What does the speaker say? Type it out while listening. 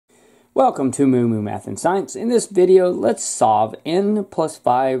Welcome to MooMooMath and Science. In this video, let's solve n plus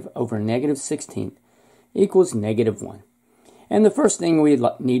 5 over negative 16 equals negative 1. And the first thing we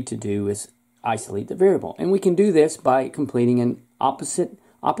need to do is isolate the variable. And we can do this by completing an opposite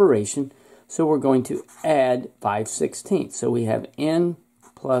operation. So we're going to add 5/16. So we have n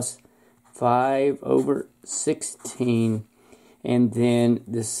plus 5 over 16. And then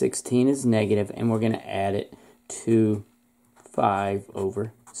this 16 is negative, and we're going to add it to 5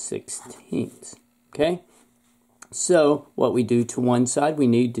 over 16ths. Okay? So what we do to one side, we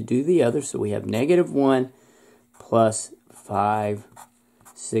need to do the other. So we have negative 1 plus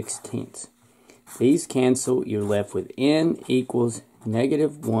 5/16. These cancel. You're left with n equals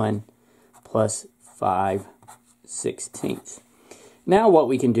negative 1 plus 5/16. Now what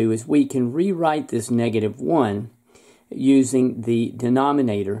we can do is we can rewrite this negative 1 using the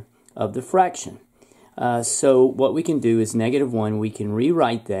denominator of the fraction. So what we can do is negative 1, we can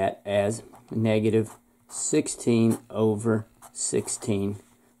rewrite that as negative 16 over 16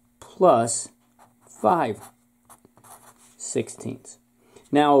 plus 5/16.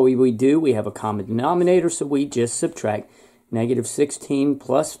 Now what we do, we have a common denominator, so we just subtract. Negative 16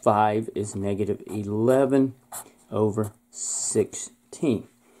 plus 5 is negative 11 over 16.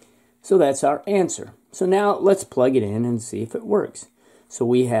 So that's our answer. So now let's plug it in and see if it works. So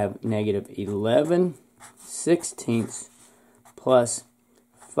we have negative 11/16 plus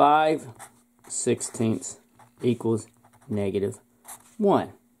 5/16 equals negative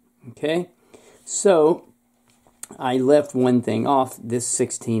 1. Okay? So I left one thing off. This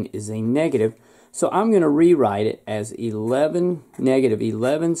 16 is a negative. So I'm going to rewrite it as negative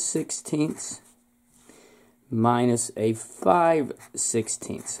 11/16 minus a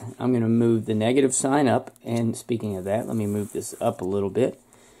 5/16. I'm going to move the negative sign up, and speaking of that, let me move this up a little bit,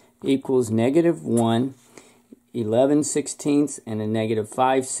 equals negative 1, 11/16, and a negative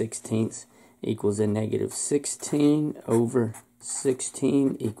 5/16 equals a negative 16 over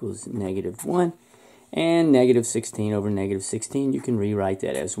 16 equals negative 1, and negative 16 over negative 16, you can rewrite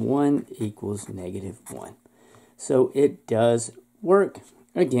that as 1 equals negative 1. So it does work.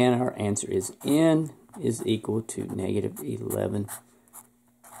 Again, our answer is n is equal to negative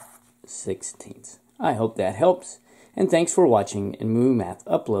 11/16. I hope that helps, and thanks for watching. And MooMooMath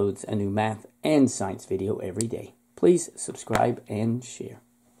uploads a new math and science video every day. Please subscribe and share.